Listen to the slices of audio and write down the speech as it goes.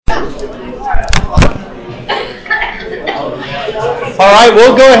All right,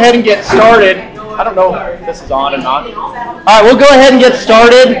 we'll go ahead and get started. I don't know if this is on or not. All right, we'll go ahead and get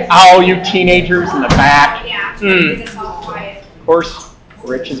started. Oh, you teenagers in the back. Of course,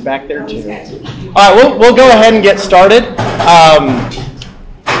 Rich is back there too. All right, we'll go ahead and get started.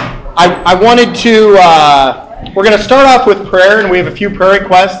 I wanted to, we're going to start off with prayer, and we have a few prayer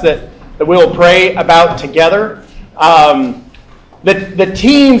requests that we'll pray about together. The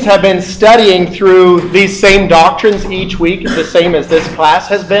teens have been studying through these same doctrines each week, the same as this class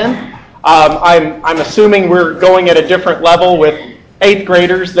has been. I'm assuming we're going at a different level with 8th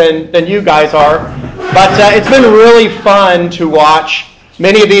graders than you guys are. But it's been really fun to watch.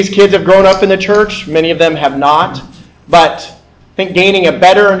 Many of these kids have grown up in the church. Many of them have not. But I think gaining a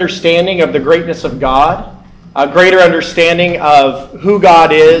better understanding of the greatness of God, a greater understanding of who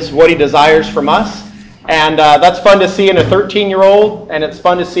God is, what He desires from us. And that's fun to see in a 13-year-old, and it's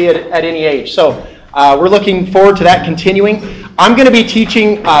fun to see it at any age. So we're looking forward to that continuing. I'm going to be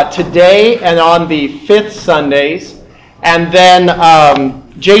teaching today and on the 5th Sundays. And then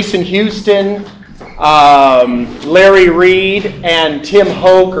Jason Houston, Larry Reed, and Tim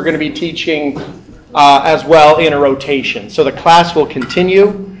Hoke are going to be teaching as well in a rotation. So the class will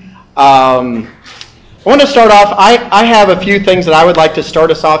continue. I want to start off. I have a few things that I would like to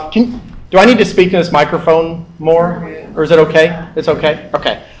start us off. Do I need to speak in this microphone more? Or is it okay? It's okay?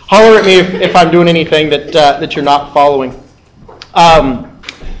 Okay. Holler at me if I'm doing anything that you're not following.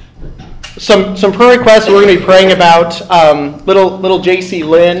 Some prayer requests we're going to be praying about. Little J.C.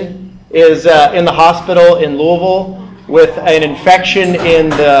 Lynn is in the hospital in Louisville with an infection in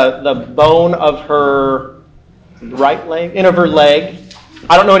the bone of her right leg, of her leg.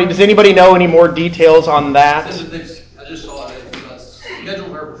 I don't know. Does anybody know any more details on that? I just saw it.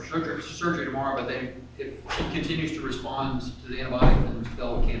 Scheduled her for surgery tomorrow, but if she continues to respond to the antibiotic, then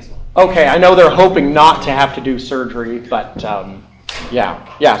they'll cancel. Okay, I know they're hoping not to have to do surgery, but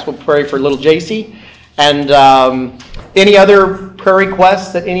yeah. So we'll pray for little JC. And any other prayer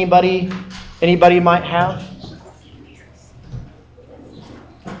requests that anybody might have?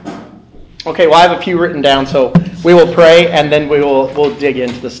 Okay, well I have a few written down, so we will pray and then we'll dig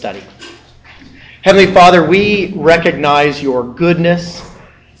into the study. Heavenly Father, we recognize your goodness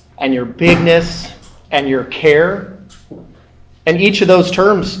and your bigness and your care. And each of those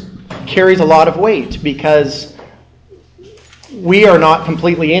terms carries a lot of weight because we are not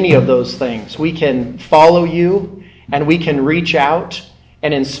completely any of those things. We can follow you and we can reach out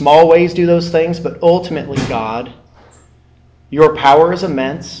and in small ways do those things, but ultimately, God, your power is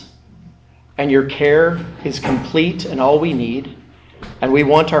immense and your care is complete and all we need, and we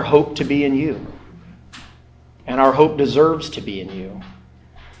want our hope to be in you. And our hope deserves to be in you.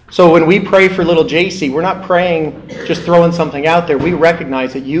 So when we pray for little JC, we're not praying just throwing something out there. We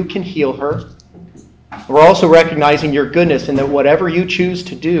recognize that you can heal her. We're also recognizing your goodness and that whatever you choose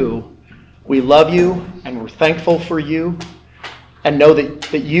to do, we love you and we're thankful for you and know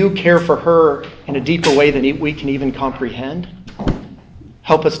that you care for her in a deeper way than we can even comprehend.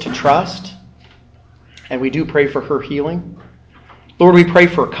 Help us to trust. And we do pray for her healing. Lord, we pray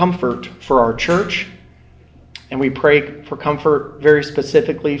for comfort for our church. And we pray for comfort very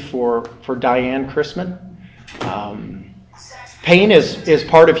specifically for Diane Chrisman. Pain is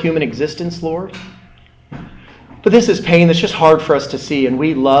part of human existence, Lord. But this is pain that's just hard for us to see. And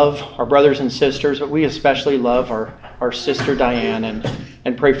we love our brothers and sisters, but we especially love our sister Diane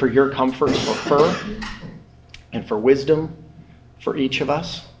and pray for your comfort for her and for wisdom for each of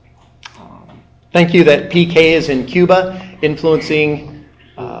us. Thank you that PK is in Cuba, influencing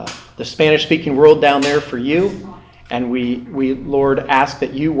the Spanish-speaking world down there for you. And we, Lord, ask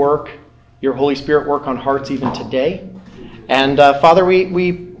that you work, your Holy Spirit work on hearts even today. And Father,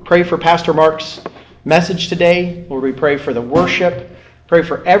 we pray for Pastor Mark's message today. Lord, we pray for the worship. Pray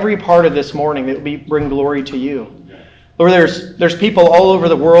for every part of this morning that we bring glory to you. Lord, there's people all over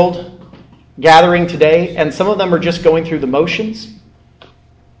the world gathering today, and some of them are just going through the motions.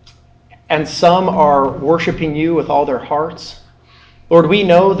 And some are worshiping you with all their hearts. Lord, we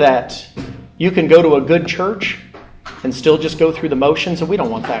know that you can go to a good church and still just go through the motions, and we don't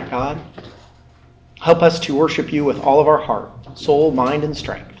want that, God. Help us to worship you with all of our heart, soul, mind, and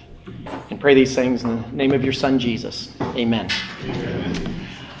strength. And pray these things in the name of your Son, Jesus. Amen.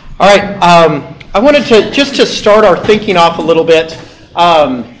 All right, I wanted to start our thinking off a little bit.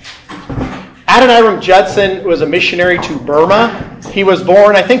 Adoniram Judson was a missionary to Burma. He was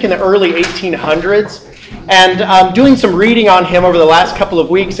born, I think, in the early 1800s. And doing some reading on him over the last couple of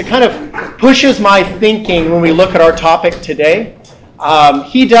weeks, it kind of pushes my thinking when we look at our topic today.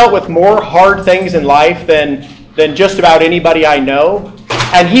 He dealt with more hard things in life than just about anybody I know.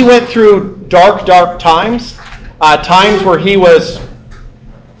 And he went through dark, dark times, times where he was,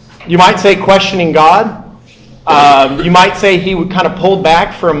 you might say, questioning God. You might say he would kind of pulled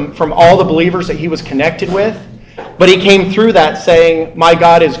back from all the believers that he was connected with. But he came through that saying, my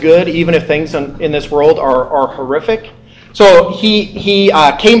God is good, even if things in this world are horrific. So he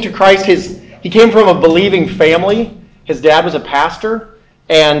came to Christ. He came from a believing family. His dad was a pastor.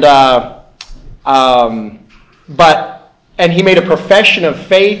 And he made a profession of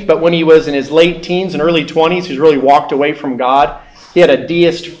faith. But when he was in his late teens and early 20s, he really walked away from God. He had a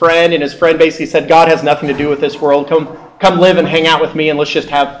deist friend, and his friend basically said, God has nothing to do with this world. Come live and hang out with me, and let's just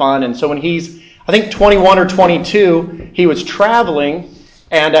have fun. And so when he's, I think, 21 or 22, he was traveling,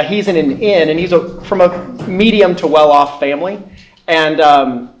 and he's in an inn, and he's from a medium to well-off family. And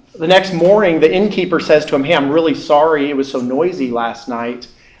the next morning, the innkeeper says to him, hey, I'm really sorry. It was so noisy last night.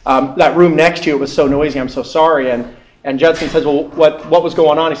 That room next to you, it was so noisy. I'm so sorry. And Judson says, well, what was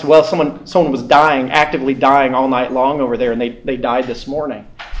going on? He said, well, someone was dying, actively dying all night long over there, and they died this morning.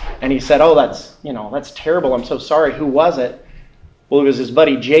 And he said, oh, that's terrible. I'm so sorry. Who was it? Well, it was his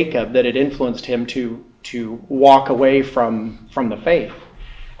buddy Jacob that had influenced him to walk away from the faith.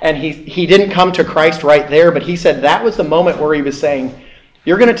 And he didn't come to Christ right there, but he said that was the moment where he was saying,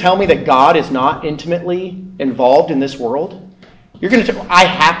 you're going to tell me that God is not intimately involved in this world? I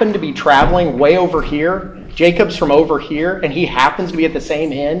happen to be traveling way over here. Jacob's from over here, and he happens to be at the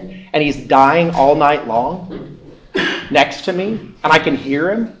same inn, and he's dying all night long next to me, and I can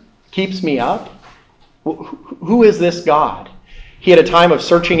hear him, keeps me up. Who is this God? He had a time of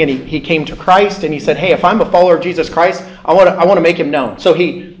searching, and he came to Christ, and he said, hey, if I'm a follower of Jesus Christ, I want to make him known. So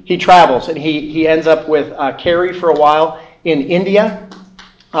he travels, and he ends up with Carrie for a while in India.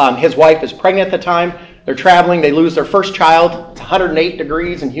 His wife is pregnant at the time. They're traveling. They lose their first child. It's 108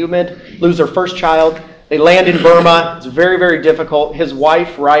 degrees and humid. Lose their first child. They land in Burma. It's very, very difficult. His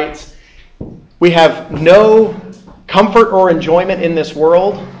wife writes, we have no comfort or enjoyment in this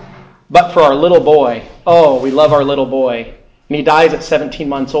world but for our little boy. Oh, we love our little boy. And he dies at 17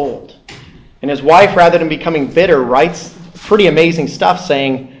 months old. And his wife, rather than becoming bitter, writes pretty amazing stuff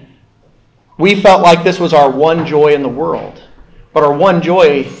saying, we felt like this was our one joy in the world. But our one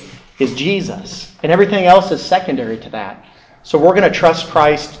joy is Jesus. And everything else is secondary to that. So we're going to trust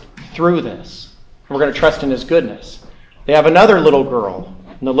Christ through this. We're going to trust in his goodness. They have another little girl.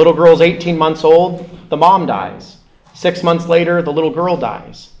 And the little girl's 18 months old. The mom dies. 6 months later, the little girl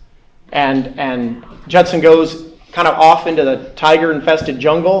dies. And Judson goes kind of off into the tiger-infested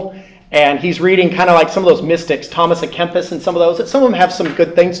jungle. And he's reading kind of like some of those mystics, Thomas à Kempis and some of those. Some of them have some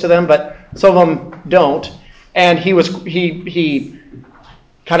good things to them, but some of them don't. And he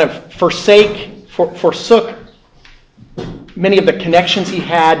kind of forsook many of the connections he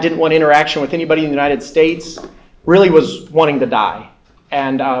had, didn't want interaction with anybody in the United States, really was wanting to die.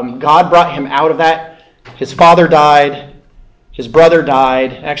 And God brought him out of that. His father died. His brother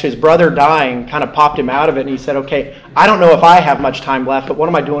died. Actually, his brother dying kind of popped him out of it, and he said, okay, I don't know if I have much time left, but what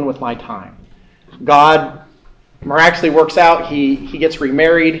am I doing with my time? God miraculously works out. He gets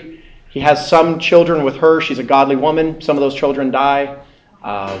remarried. He has some children with her. She's a godly woman. Some of those children die.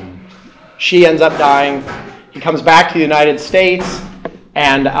 She ends up dying. He comes back to the United States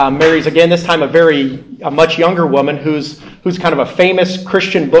and marries again, this time a much younger woman who's kind of a famous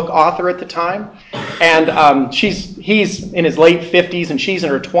Christian book author at the time. And he's in his late 50s and she's in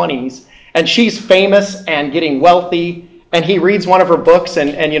her 20s. And she's famous and getting wealthy. And he reads one of her books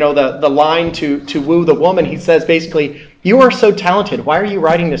and the line to woo the woman, he says basically, you are so talented. Why are you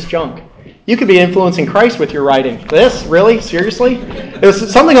writing this junk? You could be influencing Christ with your writing. This? Really? Seriously? It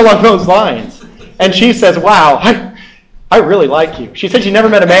was something along those lines. And she says, wow, I really like you. She said she never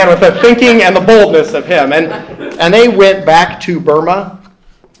met a man with the thinking and the boldness of him. And they went back to Burma.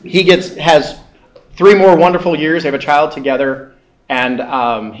 He has 3 more wonderful years. They have a child together.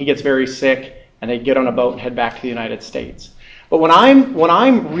 And he gets very sick. And they get on a boat and head back to the United States. But when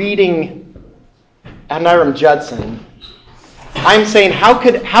I'm reading Adoniram Judson, I'm saying, how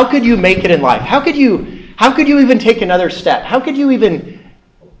could you make it in life? How could you even take another step? How could you even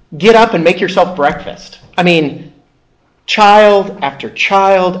get up and make yourself breakfast? I mean, child after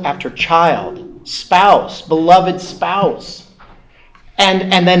child after child, spouse, beloved spouse,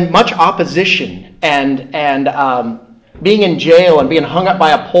 and then much opposition and being in jail and being hung up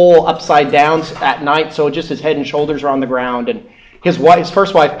by a pole upside down at night, so just his head and shoulders are on the ground. And his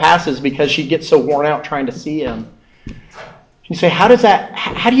first wife passes because she gets so worn out trying to see him. You say, how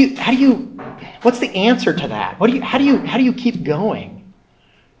do you, what's the answer to that? How do you keep going?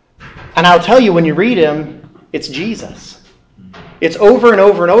 And I'll tell you, when you read him, it's Jesus. It's over and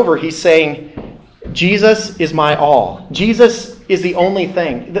over and over. He's saying, Jesus is my all. Jesus is the only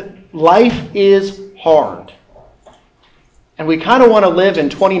thing. Life is hard. And we kind of want to live in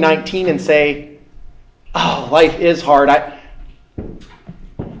 2019 and say, oh, life is hard.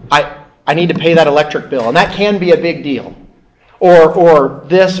 I need to pay that electric bill. And that can be a big deal. Or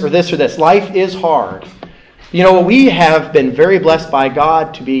this or this or this. Life is hard. You know, we have been very blessed by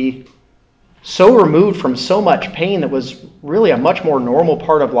God to be so removed from so much pain that was really a much more normal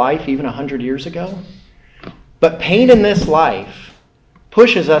part of life even 100 years ago. But pain in this life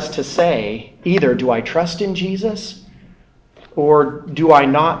pushes us to say, either do I trust in Jesus or do I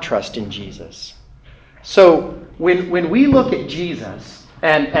not trust in Jesus? So when we look at Jesus,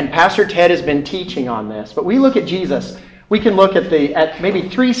 and Pastor Ted has been teaching on this, but we look at Jesus, we can look at maybe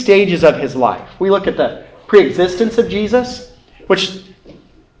 3 stages of his life. We look at the pre-existence of Jesus, which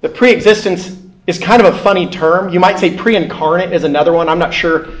the pre-existence is kind of a funny term. You might say pre-incarnate is another one. I'm not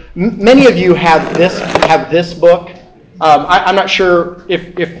sure. Many of you have this book. I'm not sure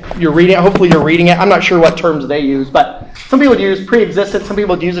if you're reading it. Hopefully you're reading it. I'm not sure what terms they use, but some people use pre-existent. Some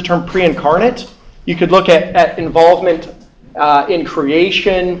people use the term pre-incarnate. You could look at involvement in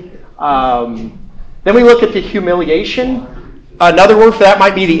creation. Then we look at the humiliation. Another word for that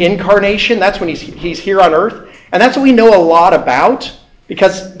might be the incarnation. That's when he's here on earth. And that's what we know a lot about,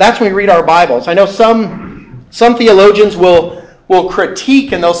 because that's when we read our Bibles. I know some theologians will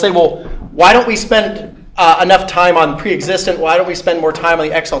critique and they'll say, well, why don't we spend enough time on pre-existent? Why don't we spend more time on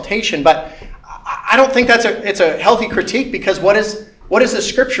the exaltation? But I don't think it's a healthy critique, because what does the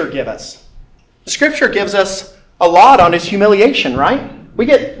Scripture give us? The Scripture gives us a lot on his humiliation, right? We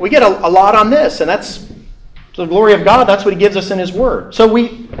get a lot on this, and that's the glory of God. That's what he gives us in his word. So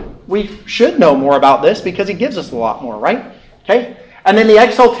we should know more about this because he gives us a lot more, right? Okay? And then the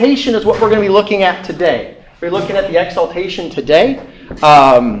exaltation is what we're going to be looking at today. We're looking at the exaltation today.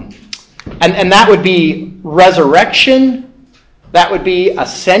 And that would be resurrection. That would be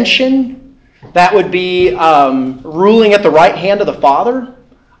ascension. That would be ruling at the right hand of the Father.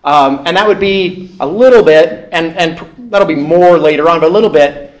 And that would be a little bit, and that'll be more later on, but a little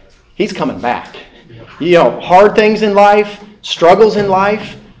bit, he's coming back. You know, hard things in life, struggles in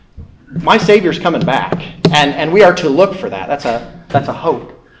life, my Savior's coming back. And we are to look for that. That's a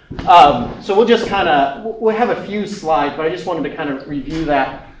hope. So we'll have a few slides, but I just wanted to kind of review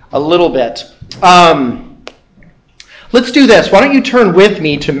that a little bit. Let's do this. Why don't you turn with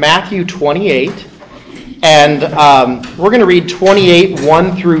me to Matthew 28, and we're going to read 28,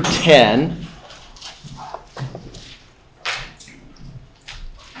 1 through 10.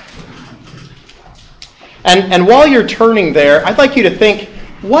 And while you're turning there, I'd like you to think,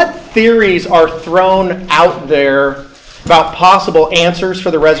 what theories are thrown out there about possible answers for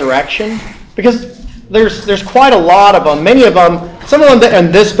the resurrection? Because there's quite a lot of them. Many of them, some of them that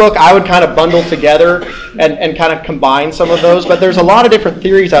in this book I would kind of bundle together and kind of combine some of those. But there's a lot of different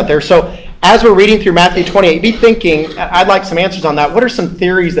theories out there. So as we're reading through Matthew 28, be thinking, I'd like some answers on that. What are some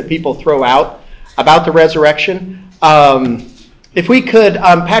theories that people throw out about the resurrection? If we could,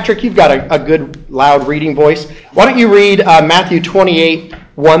 Patrick, you've got a good, loud reading voice. Why don't you read Matthew 28,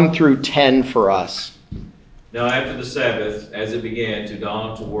 1 through 10 for us? Now after the Sabbath, as it began to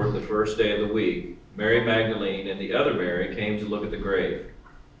dawn toward the first day of the week, Mary Magdalene and the other Mary came to look at the grave.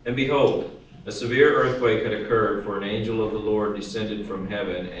 And behold, a severe earthquake had occurred, for an angel of the Lord descended from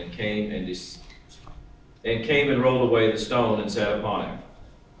heaven and came and rolled away the stone and sat upon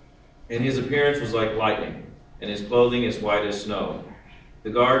it. And his appearance was like lightning, and his clothing as white as snow. The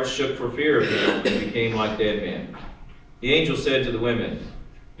guards shook for fear of him and became like dead men. The angel said to the women,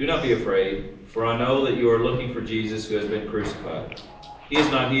 "Do not be afraid, for I know that you are looking for Jesus who has been crucified. He is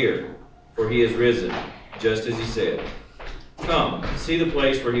not here, for he is risen, just as he said. Come, see the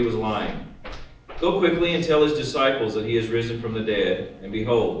place where he was lying. Go quickly and tell his disciples that he is risen from the dead, and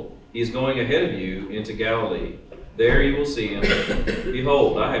behold, he is going ahead of you into Galilee. There you will see him.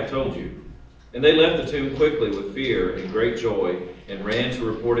 Behold, I have told you." And they left the tomb quickly with fear and great joy, and ran to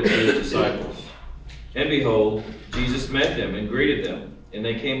report it to his disciples. And behold, Jesus met them and greeted them, and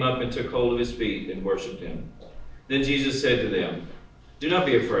they came up and took hold of his feet and worshipped him. Then Jesus said to them, "Do not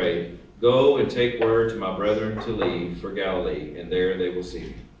be afraid. Go and take word to my brethren to leave for Galilee, and there they will see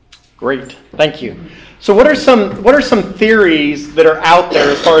me." Great, thank you. So what are some theories that are out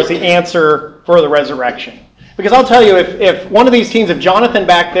there as far as the answer for the resurrection? Because I'll tell you, if one of these teens, if Jonathan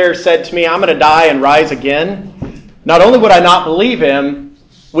back there said to me, "I'm going to die and rise again," not only would I not believe him,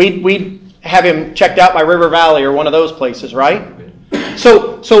 we'd have him checked out by River Valley or one of those places, right?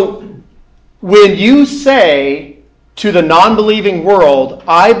 So when you say to the non-believing world,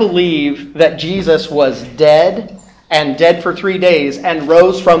 "I believe that Jesus was dead and dead for 3 days and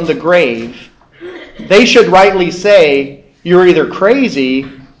rose from the grave," they should rightly say you're either crazy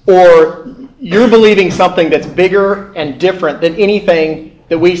or you're believing something that's bigger and different than anything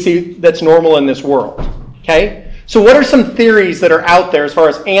that we see that's normal in this world. Okay? So what are some theories that are out there as far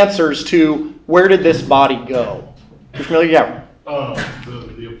as answers to where did this body go? You familiar? Yeah.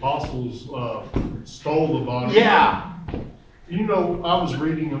 The apostles stole the body. Yeah. You know, I was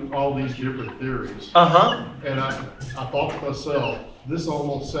reading all these different theories. Uh-huh. And I thought to myself, this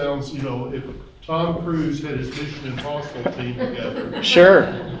almost sounds, if Tom Cruise had his Mission Impossible team together.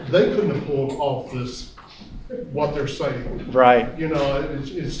 Sure. They couldn't have pulled off this, what they're saying. Right.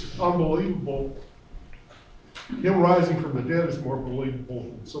 It's unbelievable. Him rising from the dead is more believable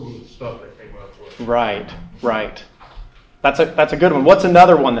than some of the stuff they came up with. Right. That's a good one. What's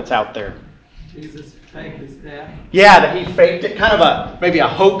another one that's out there? Jesus faked his death. Yeah, that he faked it. Kind of maybe a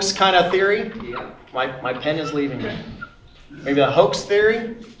hoax kind of theory. Yeah. My pen is leaving me. Maybe a hoax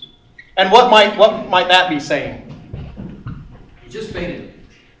theory. And what might that be saying? He just fainted.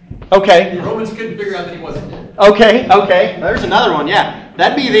 Okay. The Romans couldn't figure out that he wasn't dead. Okay. There's another one. Yeah,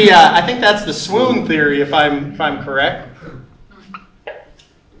 that'd be the. I think that's the swoon theory, if I'm correct.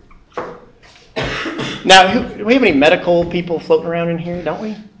 Now, do we have any medical people floating around in here? Don't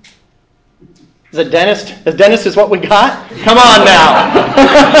we? Is a dentist? A dentist is what we got? Come on now.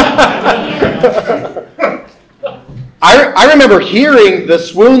 I remember hearing the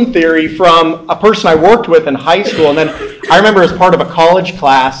swoon theory from a person I worked with in high school, and then I remember as part of a college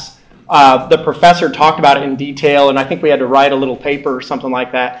class, the professor talked about it in detail, and I think we had to write a little paper or something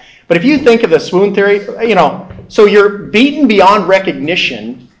like that. But if you think of the swoon theory, so you're beaten beyond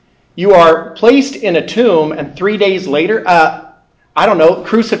recognition, you are placed in a tomb, and 3 days later,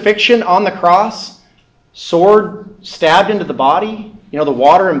 crucifixion on the cross, sword stabbed into the body, the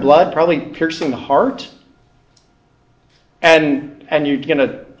water and blood probably piercing the heart. And you're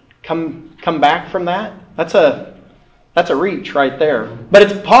gonna come back from that? That's a reach right there. But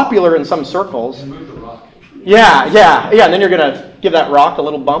it's popular in some circles. Move the rock. Yeah. And then you're gonna give that rock a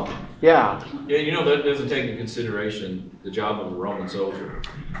little bump. Yeah. Yeah, that doesn't take into consideration the job of a Roman soldier.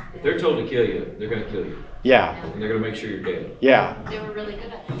 If they're told to kill you, they're going to kill you. Yeah. And they're going to make sure you're dead. Yeah. They were really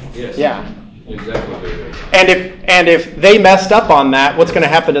good at it. Yes. Yeah. Exactly what they're doing. And if they messed up on that, what's going to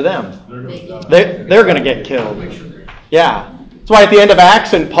happen to them? They're going to get killed. Yeah. That's why at the end of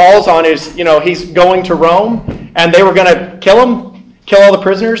Acts, and Paul's on his, he's going to Rome, and they were going to kill all the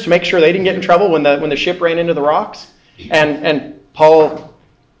prisoners to make sure they didn't get in trouble when the ship ran into the rocks. And Paul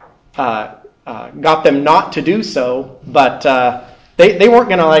got them not to do so, but they weren't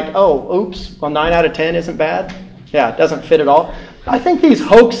going to oops, 9 out of 10 isn't bad. Yeah, it doesn't fit at all. I think these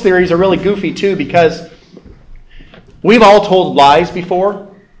hoax theories are really goofy too, because we've all told lies before.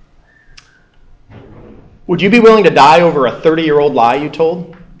 Would you be willing to die over a 30-year-old lie you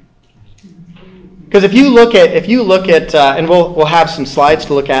told? Because if you look at, and we'll have some slides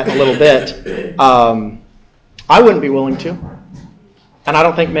to look at in a little bit. I wouldn't be willing to, and I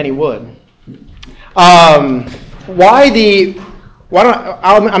don't think many would. I'm going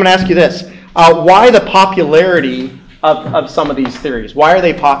to ask you this: why the popularity of some of these theories? Why are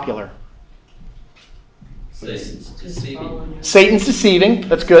they popular? Satan's deceiving. Satan's deceiving.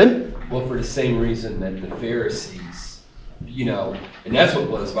 That's good. Well, for the same reason that the Pharisees, and that's what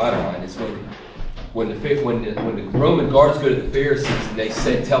blows my mind is when the Roman guards go to the Pharisees and they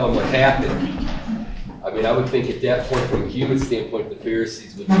tell them what happened. I mean, I would think at that point, from a human standpoint, the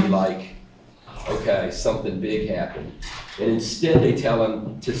Pharisees would be like, okay, something big happened. And instead they tell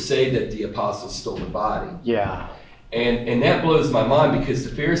them to say that the apostles stole the body. Yeah. And that blows my mind, because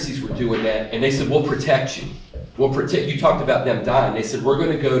the Pharisees were doing that, and they said, we'll protect you. You talked about them dying. They said, we're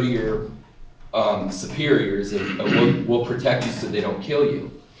going to go to your superiors, and we'll protect you so they don't kill you.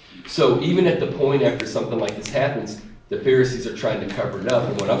 So even at the point after something like this happens, the Pharisees are trying to cover it up.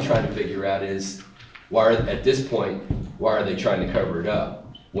 And what I'm trying to figure out is, why are they trying to cover it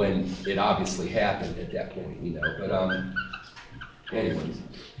up when it obviously happened at that point, But anyways.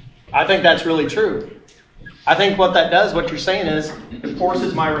 I think that's really true. I think what that does, what you're saying is, it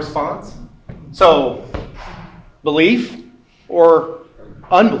forces my response. So, belief or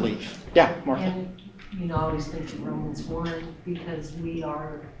unbelief? Yeah, Martha. And, I always think of Romans 1, because we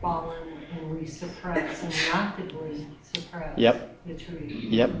are fallen and we suppress and we actively suppress the truth.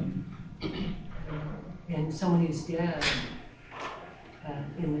 Yep. And someone who's dead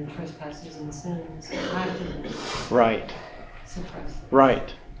in their trespasses and sins actively suppress it.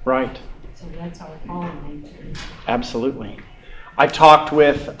 Right. So that's our fallen nature. Absolutely. I talked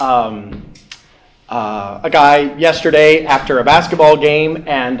with a guy yesterday after a basketball game,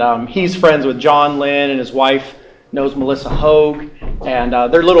 and he's friends with John Lynn and his wife knows Melissa Hogue, and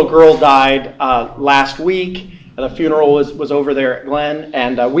their little girl died last week. The funeral was over there at Glen,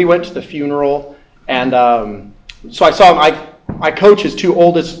 and we went to the funeral, and so I saw him. I coach his two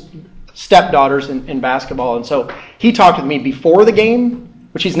oldest stepdaughters in basketball, and so he talked with me before the game,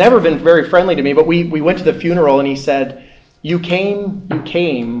 which he's never been very friendly to me, but we went to the funeral, and he said, you came.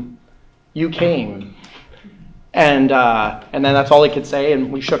 And then that's all he could say,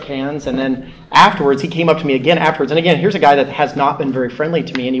 and we shook hands. And then afterwards, he came up to me again afterwards. And again, here's a guy that has not been very friendly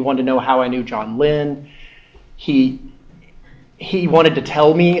to me, and he wanted to know how I knew John Lynn. He wanted to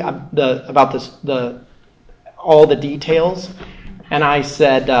tell me about this, all the details. And I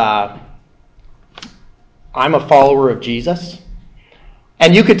said, I'm a follower of Jesus.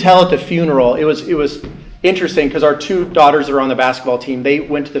 And you could tell at the funeral, it was interesting because our two daughters are on the basketball team. They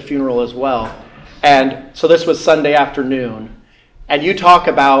went to the funeral as well. And so this was Sunday afternoon. And you talk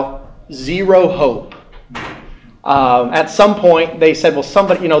about zero hope. At some point, they said, well,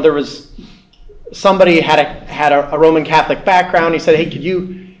 somebody had a Roman Catholic background. He said, hey,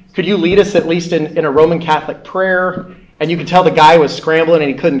 could you lead us at least in a Roman Catholic prayer? And you could tell the guy was scrambling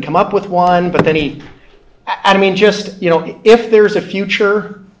and he couldn't come up with one. But then if there's a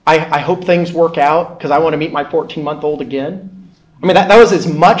future, I hope things work out because I want to meet my 14-month-old again. I mean, that was as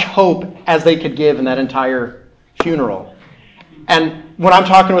much hope as they could give in that entire funeral. And when I'm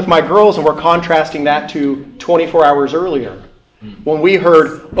talking with my girls and we're contrasting that to 24 hours earlier, when we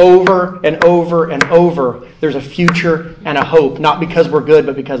heard over and over and over, there's a future and a hope, not because we're good,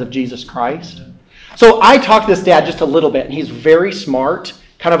 but because of Jesus Christ. So I talked to this dad just a little bit, and he's very smart,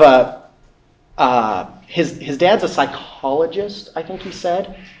 kind of his dad's a psychologist, I think he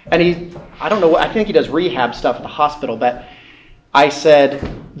said. And I think he does rehab stuff at the hospital, but I said,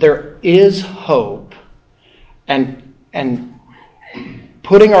 there is hope, and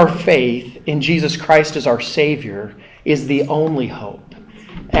putting our faith in Jesus Christ as our Savior is the only hope.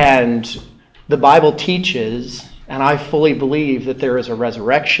 And the Bible teaches, and I fully believe, that there is a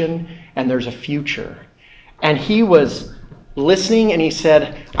resurrection and there's a future. And he was listening, and he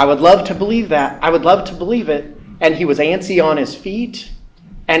said, I would love to believe that. I would love to believe it. And he was antsy on his feet.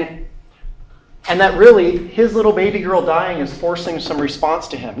 And that really, his little baby girl dying is forcing some response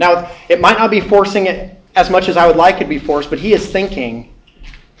to him. Now, it might not be forcing it as much as I would like it to be forced, but he is thinking,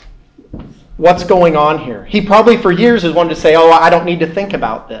 what's going on here? He probably for years has wanted to say, I don't need to think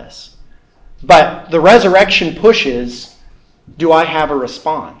about this. But the resurrection pushes, do I have a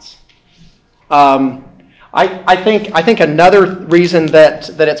response? I think another reason that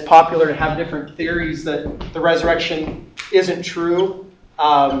it's popular to have different theories that the resurrection isn't true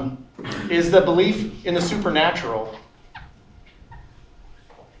is the belief in the supernatural.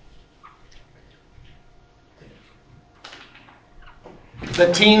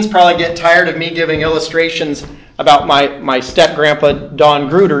 The teens probably get tired of me giving illustrations about my step-grandpa, Don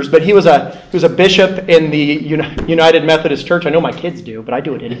Gruters, but he was a bishop in the United Methodist Church. I know my kids do, but I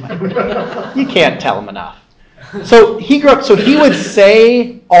do it anyway. You can't tell them enough. So he grew up, so he would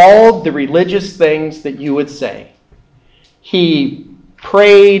say all the religious things that you would say. He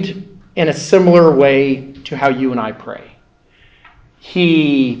prayed in a similar way to how you and I pray.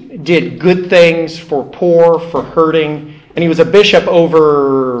 He did good things for poor, for hurting, and he was a bishop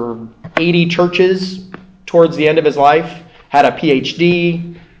over 80 churches towards the end of his life, had a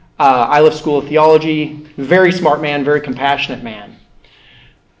PhD, Iliff School of Theology, very smart man, very compassionate man.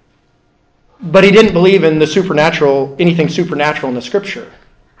 But he didn't believe in the supernatural, anything supernatural in the Scripture.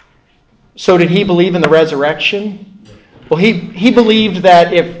 So did he believe in the resurrection? Well, he believed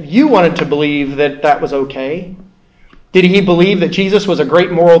that if you wanted to believe that was okay. Did he believe that Jesus was a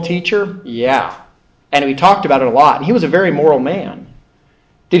great moral teacher? Yeah. And we talked about it a lot. And he was a very moral man.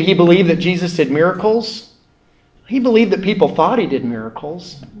 Did he believe that Jesus did miracles? He believed that people thought he did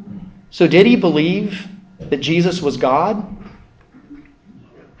miracles. So did he believe that Jesus was God?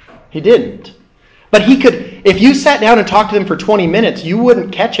 He didn't. But he could, if you sat down and talked to him for 20 minutes, you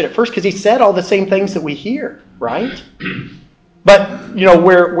wouldn't catch it at first because he said all the same things that we hear, right? But,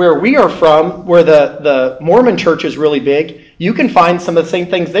 where we are from, where the Mormon church is really big, you can find some of the same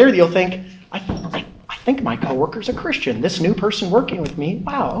things there that you'll think, I think my coworker's a Christian. This new person working with me,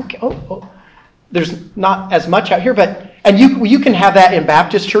 wow, okay, oh. There's not as much out here, and you can have that in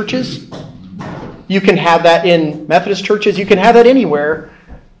Baptist churches. You can have that in Methodist churches. You can have that anywhere.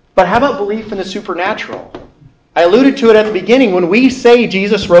 But how about belief in the supernatural? I alluded to it at the beginning. When we say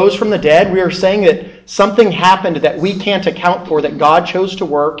Jesus rose from the dead, we are saying that something happened that we can't account for, that God chose to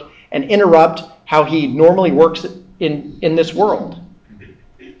work and interrupt how he normally works in this world.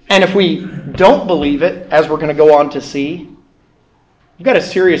 And if we don't believe it, as we're going to go on to see, you've got a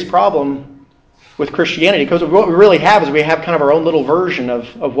serious problem with Christianity, because what we really have is we have kind of our own little version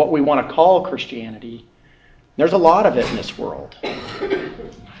of what we want to call Christianity. There's a lot of it in this world.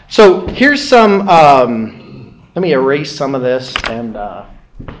 So here's some, let me erase some of this and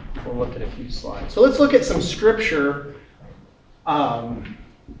we'll look at a few slides. So let's look at some scripture.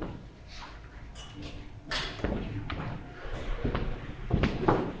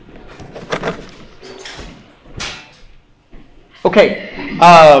 Okay.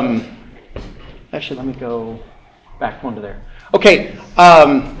 Actually, let me go back one to there. Okay.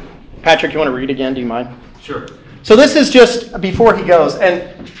 Patrick, you want to read again? Do you mind? Sure. So this is just before he goes.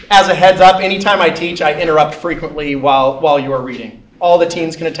 And as a heads up, anytime I teach, I interrupt frequently while you are reading. All the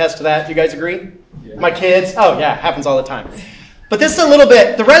teens can attest to that. Do you guys agree? Yeah. My kids? Oh, yeah. Happens all the time. But this is a little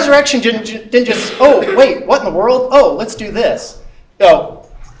bit, the resurrection didn't just, oh, wait, what in the world? Oh, let's do this. So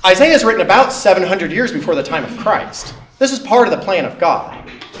Isaiah is written about 700 years before the time of Christ. This is part of the plan of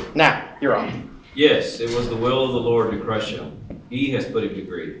God. Now, you're on. Yes, it was the will of the Lord to crush him. He has put him to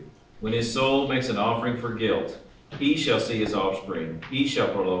grief. When his soul makes an offering for guilt, he shall see his offspring. He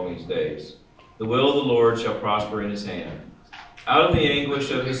shall prolong his days. The will of the Lord shall prosper in his hand. Out of the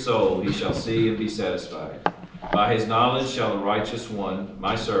anguish of his soul he shall see and be satisfied. By his knowledge shall the righteous one,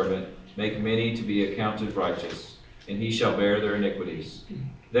 my servant, make many to be accounted righteous, and he shall bear their iniquities.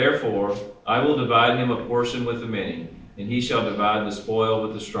 Therefore I will divide him a portion with the many, and he shall divide the spoil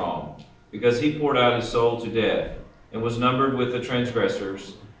with the strong. Because he poured out his soul to death, and was numbered with the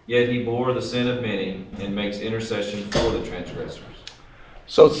transgressors, yet he bore the sin of many, and makes intercession for the transgressors.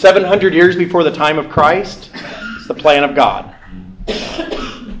 So 700 years before the time of Christ, it's the plan of God.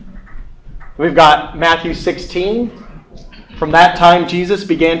 We've got Matthew 16. From that time Jesus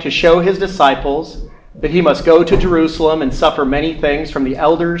began to show his disciples that he must go to Jerusalem and suffer many things from the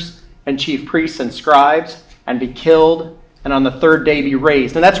elders and chief priests and scribes, and be killed, and on the third day be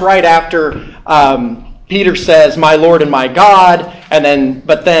raised. And that's right after Peter says, my Lord and my God,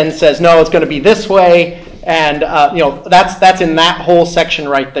 but then says, no, it's going to be this way. And that's in that whole section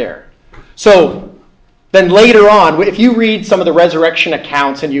right there. So then later on, if you read some of the resurrection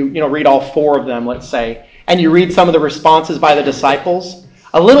accounts, and you read all 4 of them, let's say, and you read some of the responses by the disciples,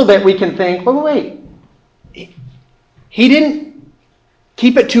 a little bit we can think, well, wait, he didn't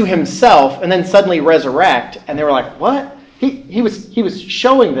keep it to himself and then suddenly resurrect. And they were like, what? He was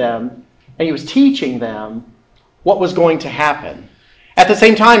showing them and he was teaching them what was going to happen. At the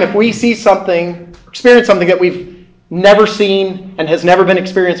same time, if we see something, experience something that we've never seen and has never been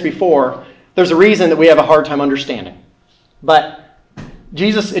experienced before, there's a reason that we have a hard time understanding. But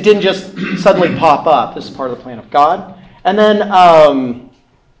Jesus, it didn't just suddenly pop up. This is part of the plan of God. And then,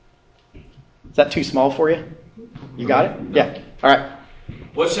 is that too small for you? You got it? Yeah. All right.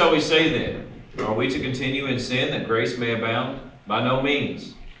 What shall we say then? Are we to continue in sin that grace may abound? By no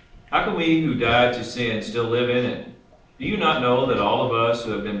means. How can we who died to sin still live in it? Do you not know that all of us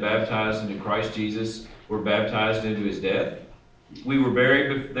who have been baptized into Christ Jesus were baptized into his death? We were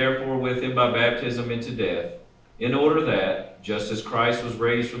buried therefore with him by baptism into death, in order that, just as Christ was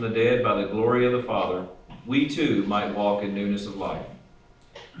raised from the dead by the glory of the Father, we too might walk in newness of life.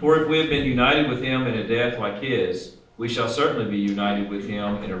 For if we have been united with him in a death like his, we shall certainly be united with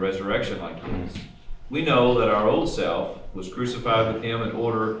him in a resurrection like his. We know that our old self was crucified with him in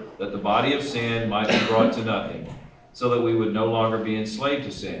order that the body of sin might be brought to nothing, so that we would no longer be enslaved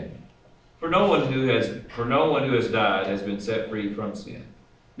to sin. For no one who has died has been set free from sin.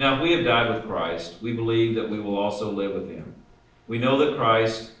 Now if we have died with Christ, we believe that we will also live with him. We know that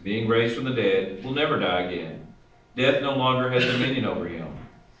Christ, being raised from the dead, will never die again. Death no longer has dominion over him.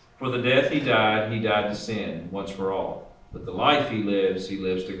 For the death he died to sin once for all. But the life he lives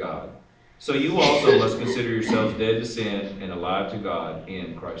to God. So you also must consider yourselves dead to sin and alive to God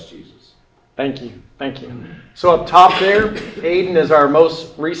in Christ Jesus. Thank you. Thank you. So up top there, Aiden is our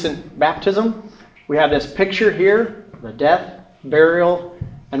most recent baptism. We have this picture here, the death, burial,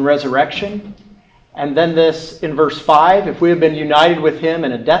 and resurrection. And then this in verse 5, if we have been united with him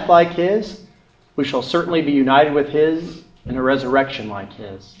in a death like his, we shall certainly be united with his in a resurrection like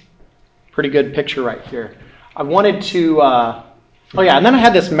his. Pretty good picture right here. I wanted to, and then I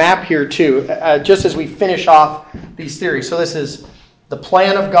had this map here too, just as we finish off these theories. So this is the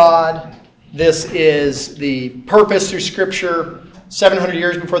plan of God. This is the purpose through Scripture, 700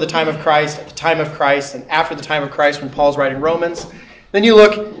 years before the time of Christ, at the time of Christ, and after the time of Christ when Paul's writing Romans. Then you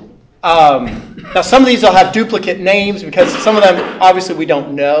look, now some of these will have duplicate names because some of them obviously we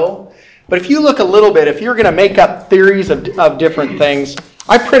don't know. But if you look a little bit, if you're going to make up theories of different things,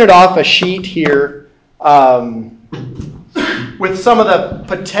 I printed off a sheet here with some of the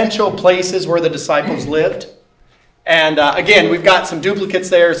potential places where the disciples lived. And again, we've got some duplicates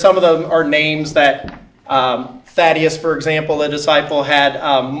there. Some of them are names that Thaddeus, for example, the disciple, had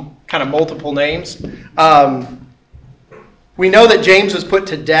kind of multiple names. We know that James was put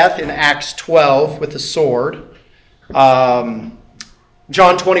to death in Acts 12 with a sword.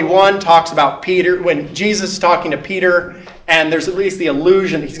 John 21 talks about Peter, when Jesus is talking to Peter, and there's at least the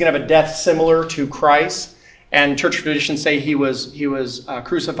illusion that he's going to have a death similar to Christ. And church traditions say he was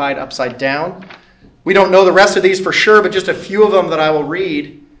crucified upside down. We don't know the rest of these for sure, but just a few of them that I will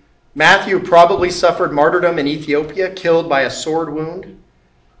read. Matthew probably suffered martyrdom in Ethiopia, killed by a sword wound.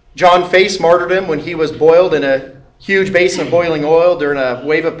 John faced martyrdom when he was boiled in a huge basin of boiling oil during a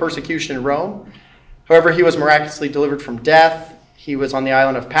wave of persecution in Rome. However, he was miraculously delivered from death. He was on the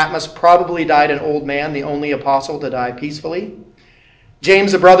island of Patmos, probably died an old man, the only apostle to die peacefully.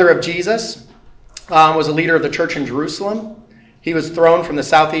 James, the brother of Jesus, was a leader of the church in Jerusalem. He was thrown from the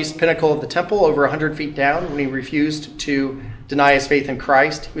southeast pinnacle of the temple over 100 feet down when he refused to deny his faith in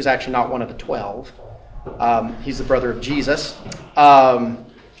Christ. He was actually not one of the 12. He's the brother of Jesus.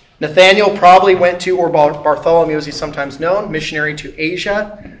 Nathaniel probably went to, or Bartholomew as he's sometimes known, missionary to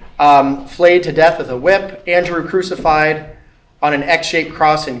Asia, flayed to death with a whip. Andrew crucified on an X-shaped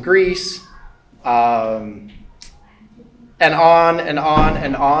cross in Greece, and on and on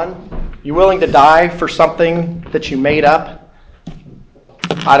and on. You willing to die for something that you made up?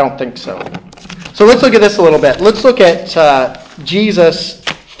 I don't think so. So let's look at this a little bit. Let's look at Jesus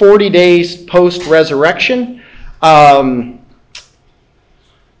 40 days post-resurrection.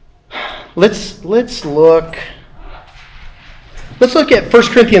 Let's look at 1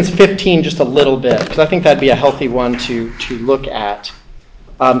 Corinthians 15 just a little bit, because I think that'd be a healthy one to look at.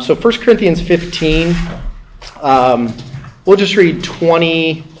 So 1 Corinthians 15, we'll just read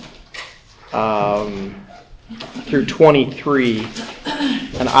 20 through 23,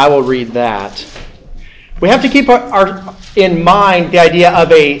 and I will read that. We have to keep in mind the idea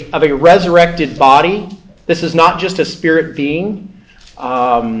of a resurrected body. This is not just a spirit being.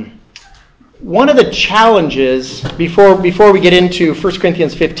 One of the challenges, before we get into 1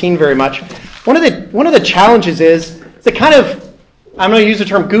 Corinthians 15 very much, one of the challenges is the kind of, I'm going to use the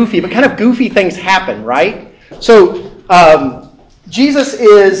term goofy, but kind of goofy things happen, right? So Jesus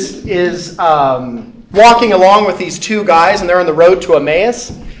is walking along with these two guys, and they're on the road to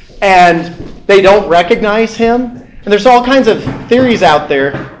Emmaus, and they don't recognize him. And there's all kinds of theories out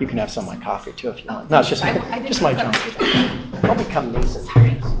there. You can have some of my coffee too if you want. No, it's just my junk. Don't become nuisance.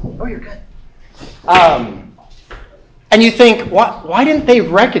 Oh, you're good. And you think, why didn't they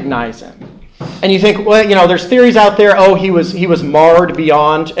recognize him? And you think, well, there's theories out there. Oh, he was marred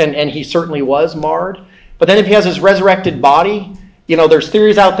beyond, and he certainly was marred. But then if he has his resurrected body, there's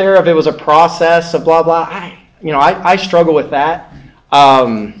theories out there if it was a process of blah blah. I struggle with that.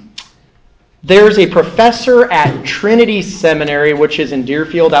 There's a professor at Trinity Seminary, which is in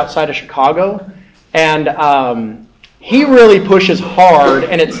Deerfield outside of Chicago, and he really pushes hard,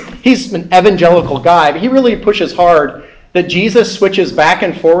 and he's an evangelical guy, but he really pushes hard that Jesus switches back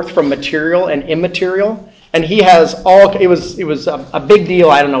and forth from material and immaterial, and he has it was a big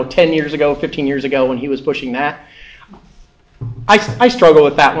deal, 10 years ago, 15 years ago when he was pushing that. I struggle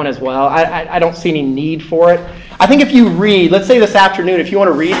with that one as well. I don't see any need for it. I think if you read, let's say this afternoon, if you want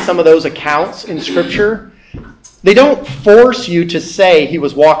to read some of those accounts in Scripture, they don't force you to say he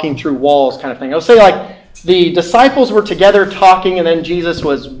was walking through walls kind of thing. It'll say like the disciples were together talking and then Jesus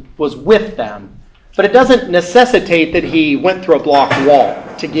was with them. But it doesn't necessitate that he went through a block wall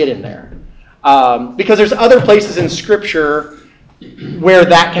to get in there. Because there's other places in Scripture where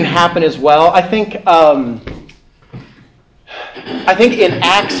that can happen as well. I think in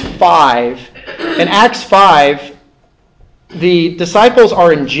Acts 5, the disciples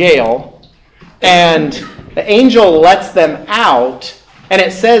are in jail, and the angel lets them out, and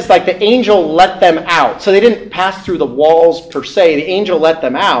it says like the angel let them out. So they didn't pass through the walls per se. The angel let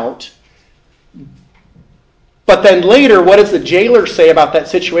them out. But then later, what does the jailer say about that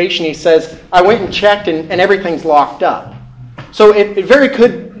situation? He says, I went and checked, and everything's locked up. So it very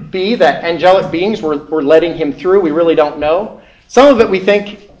could be that angelic beings were letting him through. We really don't know. Some of it we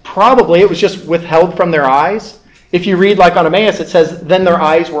think probably it was just withheld from their eyes. If you read like on Emmaus, it says, then their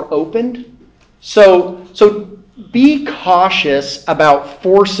eyes were opened. So be cautious about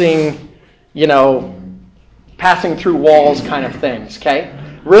forcing, passing through walls kind of things, okay?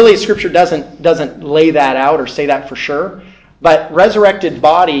 Really, Scripture doesn't lay that out or say that for sure. But resurrected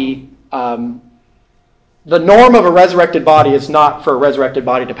body, the norm of a resurrected body is not for a resurrected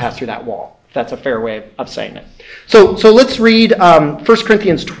body to pass through that wall. That's a fair way of saying it. So let's read 1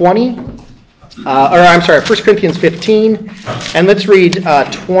 Corinthians 1 Corinthians 15, and let's read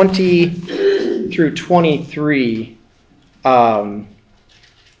 20 through 23. Let's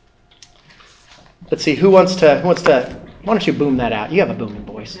see, who wants to, why don't you boom that out? You have a booming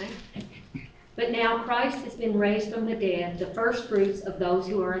voice. Okay. But now Christ has been raised from the dead, the first fruits of those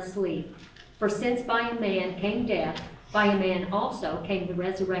who are asleep. For since by a man came death, by a man also came the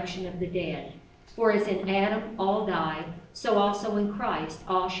resurrection of the dead. For as in Adam all die, so also in Christ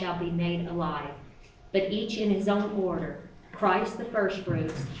all shall be made alive. But each in his own order. Christ the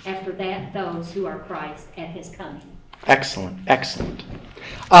firstfruits, after that those who are Christ at his coming. Excellent, excellent.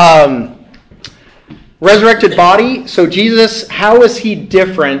 Resurrected body, so Jesus, how is he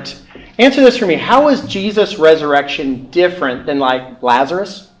different? Answer this for me. How is Jesus' resurrection different than like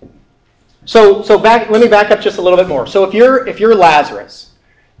Lazarus? So let me back up just a little bit more. So if you're Lazarus,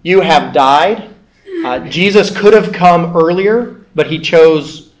 you have died. Jesus could have come earlier, but he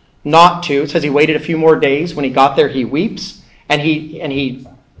chose not to. It says he waited a few more days. When he got there, he weeps, and he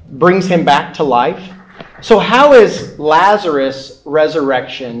brings him back to life. So how is Lazarus'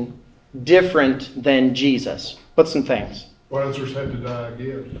 resurrection different than Jesus? What's some things? Lazarus had to die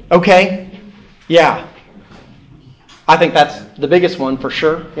again. Okay. Yeah. I think that's the biggest one for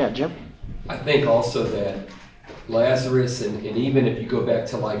sure. Yeah, Jim? I think also that Lazarus, and even if you go back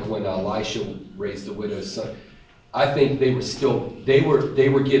to like when Elisha raised the widow's son, I think they were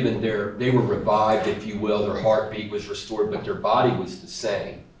given they were revived, if you will, their heartbeat was restored, but their body was the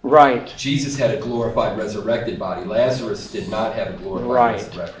same. Right. Jesus had a glorified resurrected body. Lazarus did not have a glorified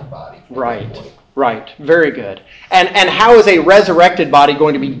resurrected body. Right. Very good. And how is a resurrected body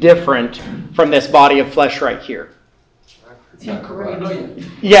going to be different from this body of flesh right here? It's not corrupt.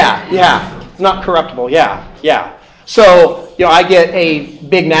 Yeah. It's not corruptible. Yeah. So, I get a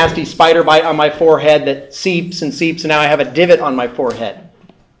big nasty spider bite on my forehead that seeps, and now I have a divot on my forehead.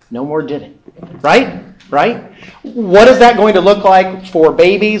 No more divot. Right? What is that going to look like for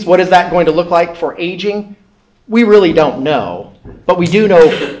babies? What is that going to look like for aging? We really don't know. But we do know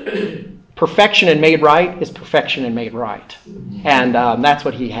perfection and made right is perfection and made right. And that's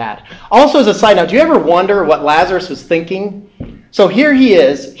what he had. Also, as a side note, do you ever wonder what Lazarus was thinking? So here he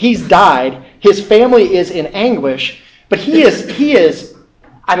is. He's died. His family is in anguish. But he's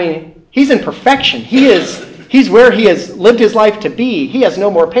in perfection. He's where he has lived his life to be. He has no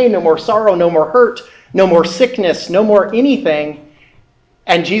more pain, no more sorrow, no more hurt, no more sickness, no more anything.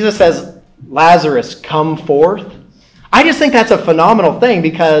 And Jesus says, Lazarus, come forth. I just think that's a phenomenal thing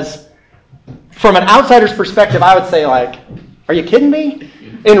because from an outsider's perspective, I would say, like, are you kidding me?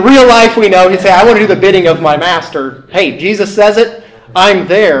 In real life, we know he'd say, I want to do the bidding of my master. Hey, Jesus says it, I'm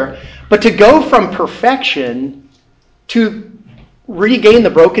there. But to go from perfection to regain the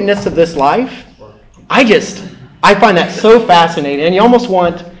brokenness of this life, I find that so fascinating. And you almost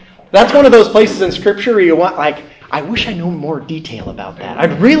want, that's one of those places in Scripture where you want, like, I wish I knew more detail about that.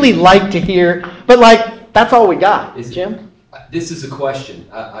 I'd really like to hear, but that's all we got. Jim? This is a question.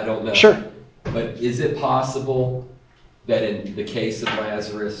 I don't know. Sure. But is it possible that in the case of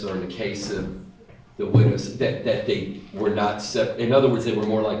Lazarus or in the case of the widows, that they were not separate? In other words, they were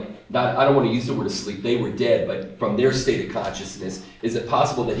more like, I don't want to use the word asleep, they were dead, but from their state of consciousness, is it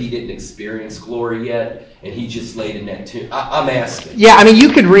possible that he didn't experience glory yet and he just laid in that tomb? I'm asking. Yeah,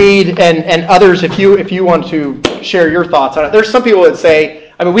 you could read, and others, if you want to share your thoughts on it. There's some people that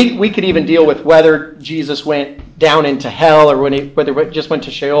say, we could even deal with whether Jesus went down into hell or whether he just went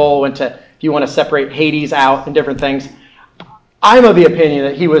to Sheol, if you want to separate Hades out and different things. I'm of the opinion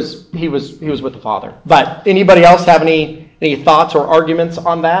that he was with the Father. But anybody else have any thoughts or arguments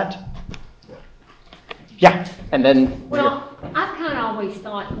on that? Yeah, and then... Well, I've kind of always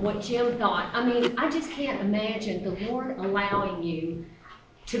thought what Jim thought. I just can't imagine the Lord allowing you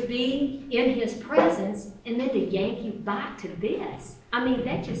to be in his presence and then to yank you back to this.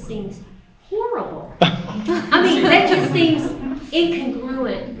 That just seems horrible. That just seems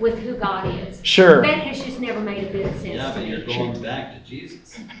incongruent with who God is. Sure. That has just never made a bit of sense to me. Yeah, but you're going back to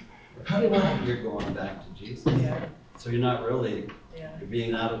Jesus. Do what? You're going back to Jesus. Yeah. So you're not really, you're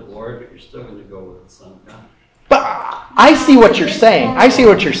being out of glory, but you're still going to go with the Son of God. But I see what you're saying.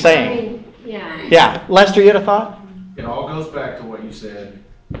 Yeah. Lester, you had a thought? It all goes back to what you said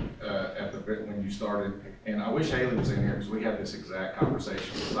when you started, and I wish Haley was in here because we had this exact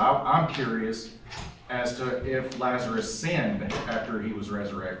conversation. I'm curious as to if Lazarus sinned after he was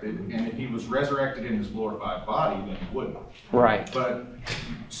resurrected, and if he was resurrected in his glorified body, then he wouldn't. Right. But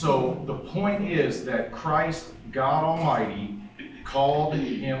so the point is that Christ, God Almighty, called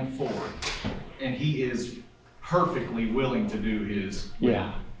him forth, and he is perfectly willing to do his will.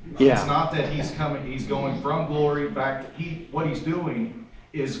 Yeah. It's not that he's going from glory back. What he's doing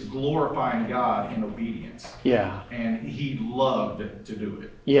is glorifying God in obedience. Yeah. And he loved to do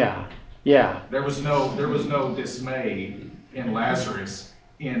it. Yeah. Yeah. There was no dismay in Lazarus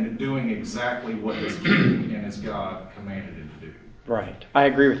in doing exactly what his king and his God commanded him to do. Right. I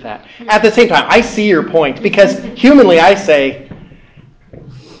agree with that. At the same time, I see your point, because humanly I say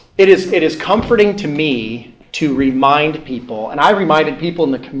it is comforting to me to remind people, and I've reminded people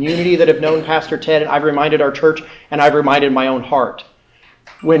in the community that have known Pastor Ted, and I've reminded our church, and I've reminded my own heart.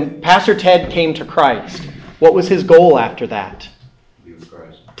 When Pastor Ted came to Christ, what was his goal after that?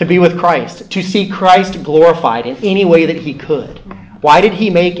 To be with Christ. To see Christ glorified in any way that he could. Why did he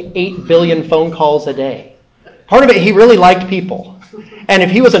make 8 billion phone calls a day? Part of it, he really liked people. And if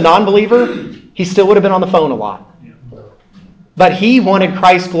he was a non-believer, he still would have been on the phone a lot. But he wanted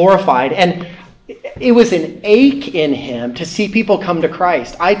Christ glorified. And it was an ache in him to see people come to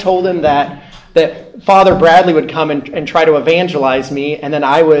Christ. I told him that Father Bradley would come and try to evangelize me, and then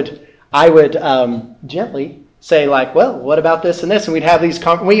I would gently say, like, well, what about this and this? And we'd have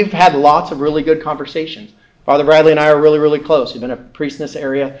we've had lots of really good conversations. Father Bradley and I are really, really close. We've been a priest in this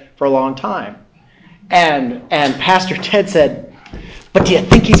area for a long time. And Pastor Ted said, but do you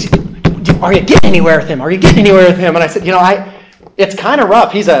think are you getting anywhere with him? Are you getting anywhere with him? And I said, it's kind of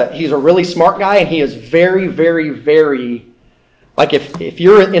rough. He's a really smart guy, and he is very, very, very, like, if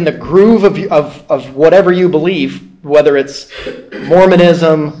you're in the groove of whatever you believe, whether it's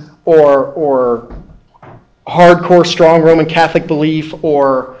Mormonism or hardcore strong Roman Catholic belief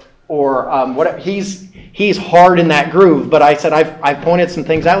or whatever, he's hard in that groove. But I said I've pointed some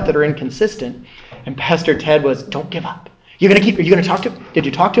things out that are inconsistent, and Pastor Ted was, don't give up. Are you going to talk to him? Did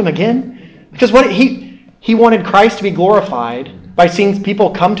you talk to him again? Because he wanted Christ to be glorified by seeing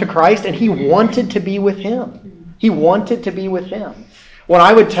people come to Christ, and he wanted to be with him. He wanted to be with him. When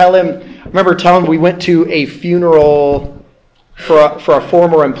I would tell him, I remember telling him we went to a funeral for a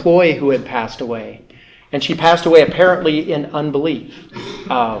former employee who had passed away. And she passed away apparently in unbelief.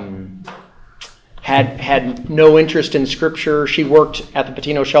 Had no interest in Scripture. She worked at the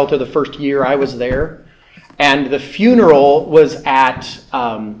Patino shelter the first year I was there. And the funeral was at,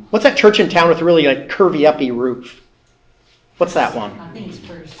 what's that church in town with a really like curvy-uppy roof? What's that one? I think it's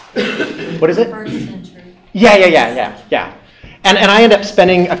First. What is it? First Century. Yeah. And I ended up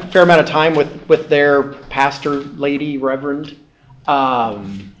spending a fair amount of time with their pastor lady, Reverend.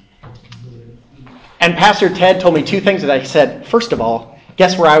 And Pastor Ted told me 2 things of that. He said, first of all,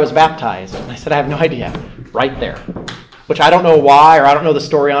 guess where I was baptized? And I said, I have no idea. Right there. Which I don't know why, or I don't know the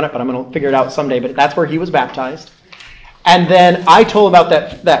story on it, but I'm going to figure it out someday. But that's where he was baptized. And then I told about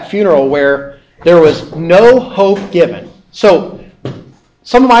that funeral where there was no hope given. So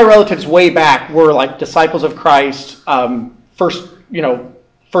some of my relatives way back were like disciples of Christ, first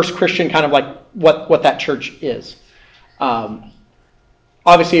Christian, kind of like what that church is.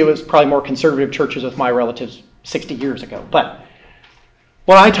 Obviously, it was probably more conservative churches with my relatives 60 years ago. But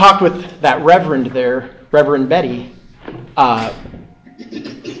when I talked with that reverend there, Reverend Betty,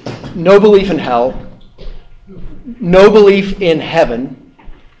 no belief in hell, no belief in heaven.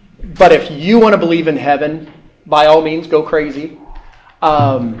 But if you want to believe in heaven, by all means, go crazy.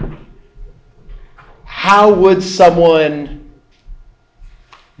 How would someone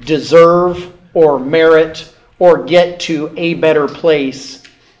deserve or merit or get to a better place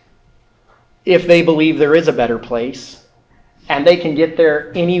if they believe there is a better place and they can get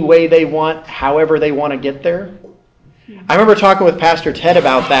there any way they want, however they want to get there? I remember talking with Pastor Ted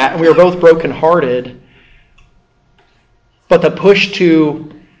about that, and we were both brokenhearted. But the push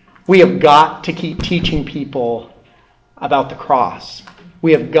to, we have got to keep teaching people about the cross.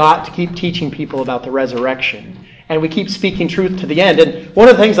 We have got to keep teaching people about the resurrection. And we keep speaking truth to the end. And one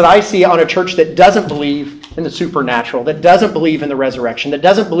of the things that I see on a church that doesn't believe in the supernatural, that doesn't believe in the resurrection, that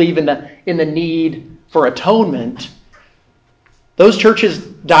doesn't believe in the need for atonement, those churches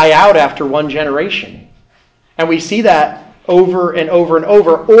die out after one generation. And we see that over and over and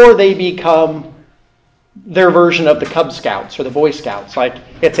over, or they become their version of the Cub Scouts or the Boy Scouts. Like,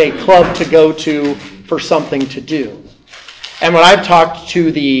 it's a club to go to for something to do. And when I've talked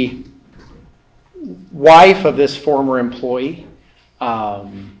to the wife of this former employee,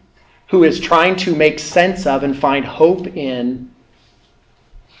 who is trying to make sense of and find hope in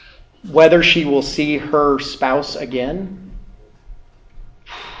whether she will see her spouse again,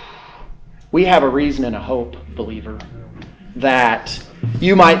 we have a reason and a hope, believer, that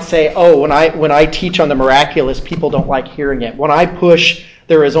you might say, oh, when I teach on the miraculous, people don't like hearing it. When I push,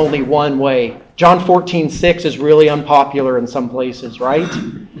 there is only one way. John 14:6 is really unpopular in some places, right?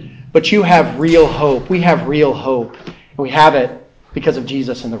 But you have real hope. We have real hope. And we have it because of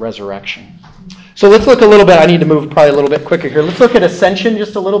Jesus and the resurrection. So let's look a little bit. I need to move probably a little bit quicker here. Let's look at Ascension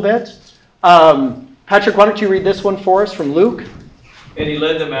just a little bit. Patrick, why don't you read this one for us from Luke? And he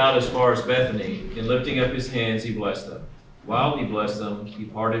led them out as far as Bethany, and lifting up his hands, he blessed them. While he blessed them, he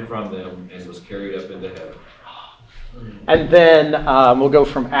parted from them and was carried up into heaven. And then we'll go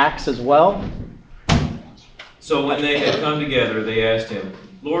from Acts as well. So when they had come together, they asked him,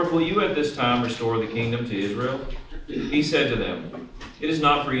 Lord, will you at this time restore the kingdom to Israel? He said to them, It is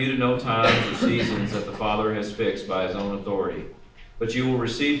not for you to know times or seasons that the Father has fixed by his own authority. But you will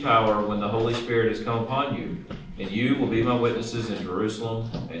receive power when the Holy Spirit has come upon you, and you will be my witnesses in Jerusalem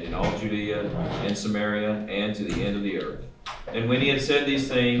and in all Judea and Samaria and to the end of the earth. And when he had said these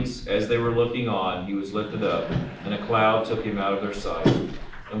things, as they were looking on, he was lifted up, and a cloud took him out of their sight.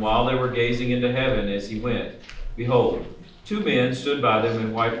 And while they were gazing into heaven as he went, behold, 2 men stood by them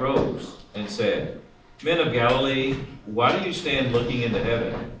in white robes, and said, Men of Galilee, why do you stand looking into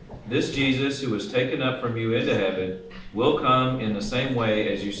heaven? This Jesus, who was taken up from you into heaven, will come in the same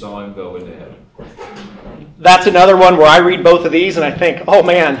way as you saw him go into heaven. That's another one where I read both of these and I think, oh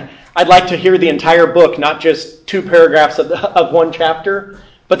man, I'd like to hear the entire book, not just 2 paragraphs of one chapter.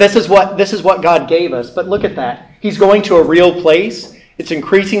 But this is what God gave us. But look at that. He's going to a real place. It's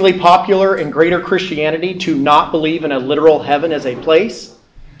increasingly popular in greater Christianity to not believe in a literal heaven as a place.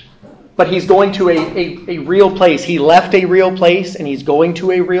 But he's going to a real place. He left a real place and he's going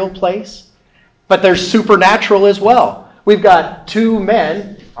to a real place. But there's supernatural as well. We've got 2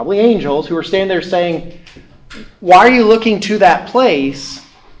 men, probably angels, who are standing there saying, why are you looking to that place?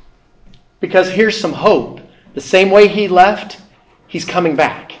 Because here's some hope. The same way he left, he's coming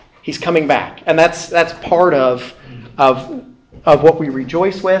back. He's coming back. And that's part of what we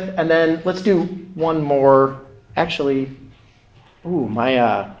rejoice with. And then let's do one more. Actually,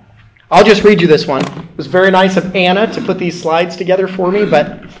 I'll just read you this one. It was very nice of Anna to put these slides together for me,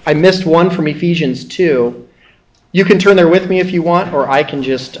 but I missed one from Ephesians 2. You can turn there with me if you want, or I can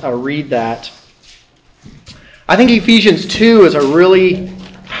just read that. I think Ephesians 2 is a really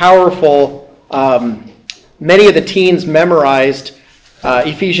powerful, many of the teens memorized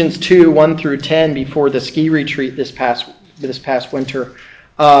Ephesians 2, 1 through 10 before the ski retreat this past winter.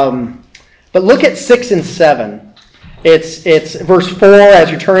 But look at 6 and 7. It's verse 4, as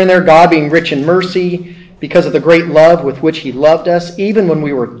you're turning there, God being rich in mercy, because of the great love with which he loved us, even when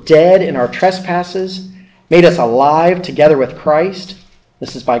we were dead in our trespasses, made us alive together with Christ.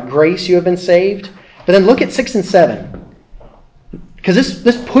 This is by grace you have been saved. But then look at 6 and 7. Because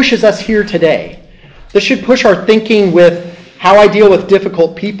this pushes us here today. This should push our thinking with how I deal with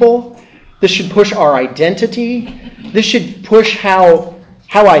difficult people. This should push our identity. This should push how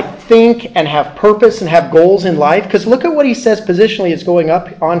I think and have purpose and have goals in life. Because look at what he says positionally is going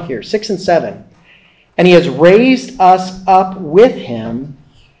up on here, 6 and 7. And he has raised us up with him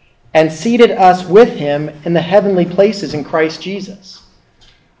and seated us with him in the heavenly places in Christ Jesus.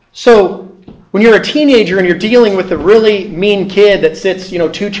 So when you're a teenager and you're dealing with a really mean kid that sits,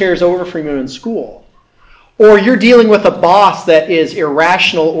 2 chairs over from you in school, or you're dealing with a boss that is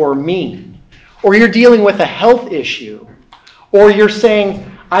irrational or mean, or you're dealing with a health issue, or you're saying,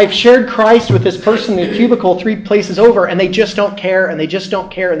 I've shared Christ with this person in the cubicle 3 places over, and they just don't care, and they just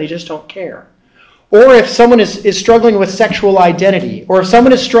don't care, and they just don't care. Or if someone is struggling with sexual identity, or if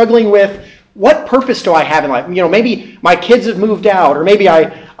someone is struggling with, what purpose do I have in life? Maybe my kids have moved out, or maybe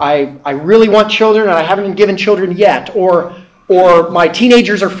I really want children and I haven't been given children yet, or my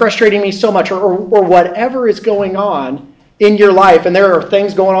teenagers are frustrating me so much, or whatever is going on in your life, and there are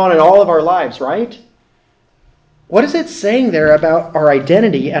things going on in all of our lives, right? What is it saying there about our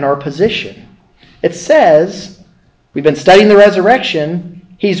identity and our position? It says, we've been studying the resurrection,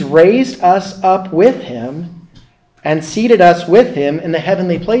 he's raised us up with him and seated us with him in the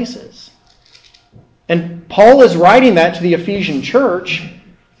heavenly places. And Paul is writing that to the Ephesian church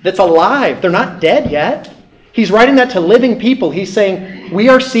that's alive. They're not dead yet. He's writing that to living people. He's saying, we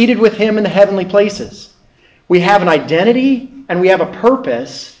are seated with him in the heavenly places. We have an identity and we have a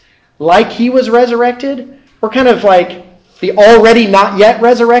purpose like he was resurrected. We're kind of like the already not yet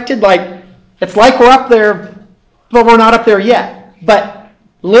resurrected. Like, it's like we're up there, but we're not up there yet. But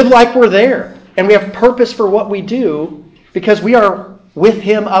live like we're there. And we have purpose for what we do because we are with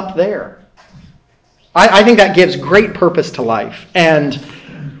him up there. I think that gives great purpose to life. And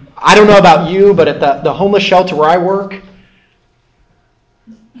I don't know about you, but at the homeless shelter where I work,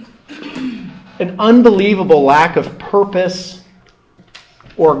 an unbelievable lack of purpose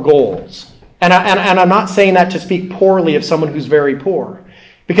or goals. And I'm not saying that to speak poorly of someone who's very poor,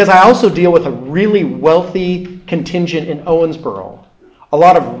 because I also deal with a really wealthy contingent in Owensboro. A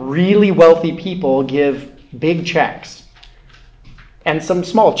lot of really wealthy people give big checks. And some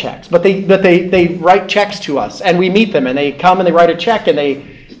small checks, but they write checks to us, and we meet them, and they come and they write a check, and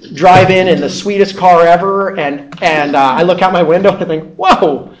drive in the sweetest car ever, and I look out my window and I think,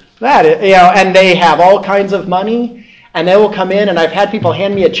 whoa, that is, and they have all kinds of money, and they will come in, and I've had people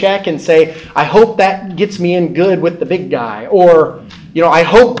hand me a check and say, I hope that gets me in good with the big guy, or I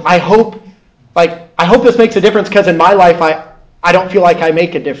hope this makes a difference because in my life I don't feel like I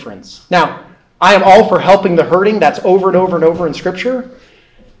make a difference. Now, I am all for helping the hurting. That's over and over and over in Scripture.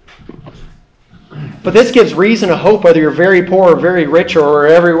 But this gives reason to hope, whether you're very poor or very rich or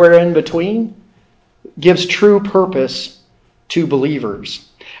everywhere in between, gives true purpose to believers.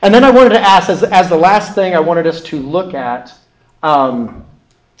 And then I wanted to ask, as the last thing I wanted us to look at,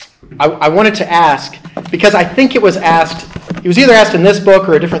 I wanted to ask, because I think it was either asked in this book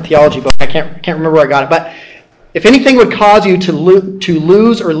or a different theology book. I can't remember where I got it. But if anything would cause you to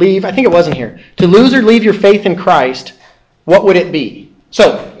lose or leave, I think it wasn't here, to lose or leave your faith in Christ, what would it be?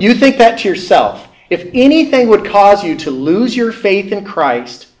 So you think that to yourself. If anything would cause you to lose your faith in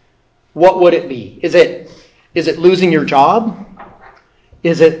Christ, what would it be? Is it losing your job?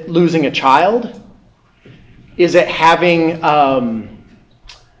 Is it losing a child? Is it having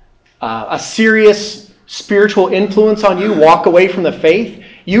a serious spiritual influence on you walk away from the faith?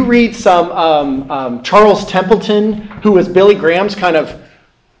 You read some Charles Templeton, who was Billy Graham's kind of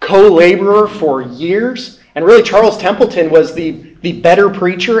co-laborer for years. And really, Charles Templeton was the better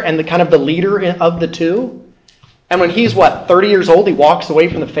preacher and the kind of the leader of the two. And when he's, 30 years old, he walks away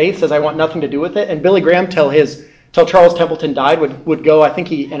from the faith, says, I want nothing to do with it. And Billy Graham, till Charles Templeton died, would go, I think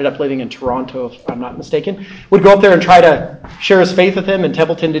he ended up living in Toronto, if I'm not mistaken, would go up there and try to share his faith with him, and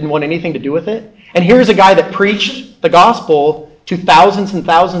Templeton didn't want anything to do with it. And here's a guy that preached the gospel to thousands and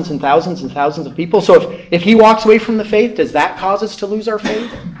thousands and thousands and thousands of people. So if he walks away from the faith, does that cause us to lose our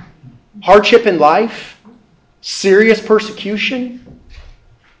faith? Hardship in life? Serious persecution?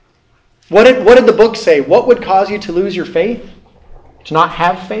 What did the book say? What would cause you to lose your faith? To not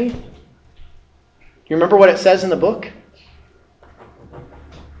have faith? You remember what it says in the book?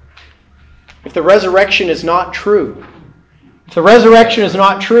 If the resurrection is not true,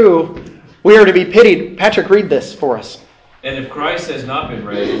 we are to be pitied. Patrick, read this for us. And if Christ has not been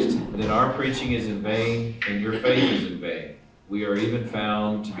raised, then our preaching is in vain, and your faith is in vain. We are even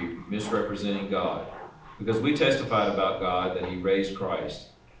found to be misrepresenting God, because we testified about God that he raised Christ,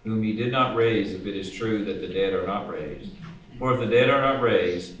 whom he did not raise, if it is true that the dead are not raised. For if the dead are not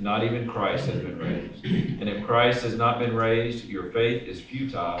raised, not even Christ has been raised. And if Christ has not been raised, your faith is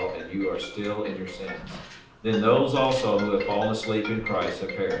futile, and you are still in your sins. Then those also who have fallen asleep in Christ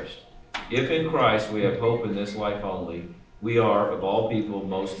have perished. If in Christ we have hope in this life only, we are, of all people,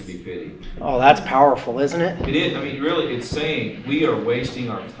 most to be pitied. Oh, that's powerful, isn't it? It is. I mean, really, it's saying we are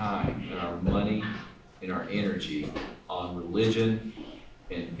wasting our time and our money and our energy on religion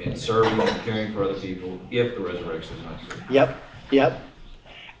and serving and caring for other people if the resurrection is not true. Yep.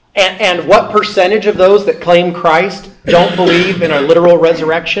 And what percentage of those that claim Christ don't believe in a literal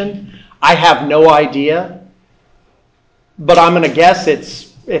resurrection? I have no idea. But I'm going to guess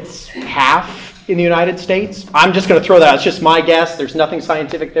it's half in the United States. I'm just going to throw that out. It's just my guess. There's nothing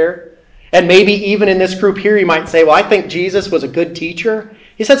scientific there. And maybe even in this group here, you might say, well, I think Jesus was a good teacher.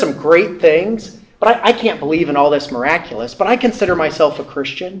 He said some great things, but I can't believe in all this miraculous. But I consider myself a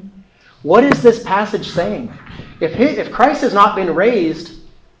Christian. What is this passage saying? If Christ has not been raised,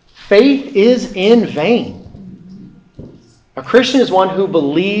 faith is in vain. A Christian is one who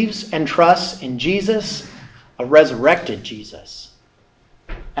believes and trusts in Jesus, a resurrected Jesus.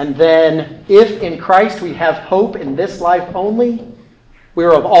 And then, if in Christ we have hope in this life only, we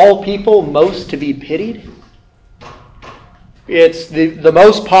are of all people most to be pitied. It's the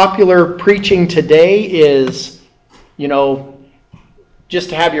most popular preaching today is, just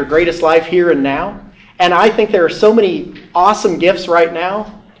to have your greatest life here and now. And I think there are so many awesome gifts right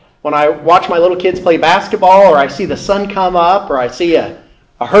now. When I watch my little kids play basketball, or I see the sun come up, or I see a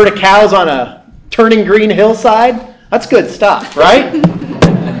herd of cows on a turning green hillside, that's good stuff, right?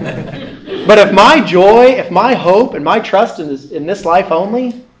 But if my joy, if my hope, and my trust in this life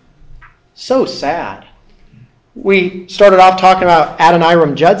only, so sad. We started off talking about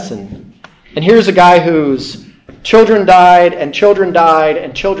Adoniram Judson. And here's a guy whose children died, and children died,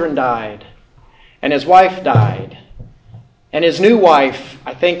 and children died. And his wife died. And his new wife,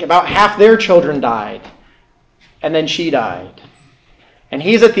 I think about half their children died. And then she died. And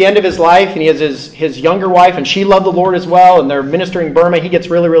he's at the end of his life, and he has his younger wife, and she loved the Lord as well, and they're ministering Burma. He gets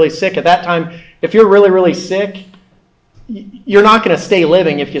really, really sick. At that time, if you're really, really sick, you're not going to stay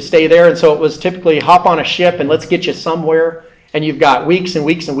living if you stay there. And so it was typically hop on a ship and let's get you somewhere. And you've got weeks and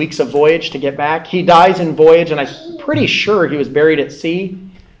weeks and weeks of voyage to get back. He dies in voyage, and I'm pretty sure he was buried at sea.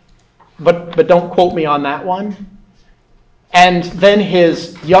 But don't quote me on that one. And then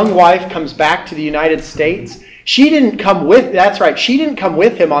his young wife comes back to the United States. She didn't come with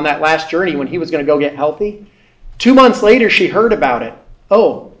him on that last journey when he was going to go get healthy. 2 months later, she heard about it.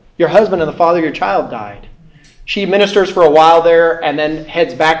 Oh, your husband and the father of your child died. She ministers for a while there and then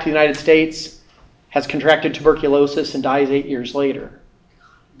heads back to the United States, has contracted tuberculosis, and dies 8 years later.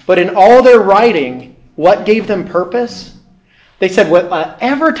 But in all their writing, what gave them purpose? They said,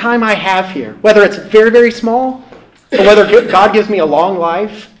 whatever time I have here, whether it's very, very small, or whether God gives me a long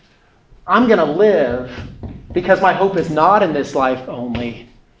life, I'm going to live because my hope is not in this life only.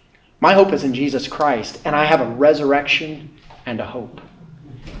 My hope is in Jesus Christ, and I have a resurrection and a hope.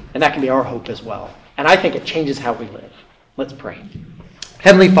 And that can be our hope as well. And I think it changes how we live. Let's pray.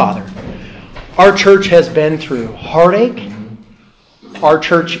 Heavenly Father, our church has been through heartache. Our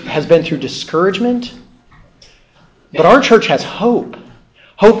church has been through discouragement. But our church has hope.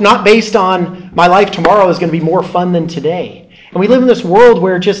 Hope not based on my life tomorrow is going to be more fun than today. And we live in this world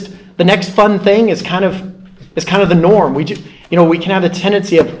where just the next fun thing is kind of the norm. We can have the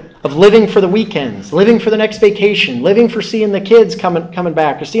tendency of living for the weekends, living for the next vacation, living for seeing the kids coming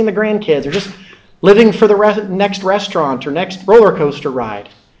back, or seeing the grandkids, or just living for the next restaurant or next roller coaster ride.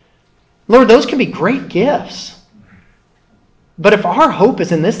 Lord, those can be great gifts. But if our hope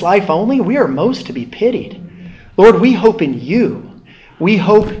is in this life only, we are most to be pitied. Lord, we hope in you. We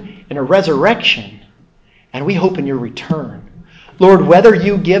hope in a resurrection. And we hope in your return. Lord, whether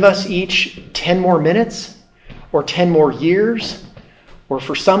you give us each 10 more minutes or 10 more years, or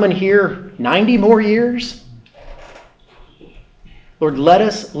for some in here, 90 more years, Lord, let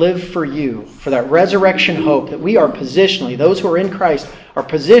us live for you, for that resurrection hope that we are positionally, those who are in Christ, are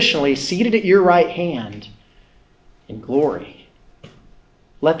positionally seated at your right hand in glory.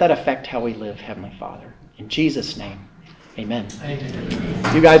 Let that affect how we live, Heavenly Father. In Jesus' name, amen.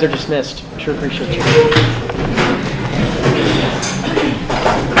 Amen. You guys are dismissed. Sure appreciate you.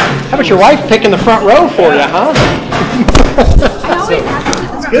 How about your wife picking the front row for you, huh? I always have to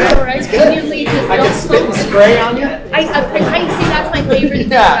put the front row, right? Good. You leave this I can spit and spray on you. I see, that's my favorite thing about I being in do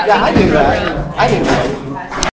the front row. that. I do that.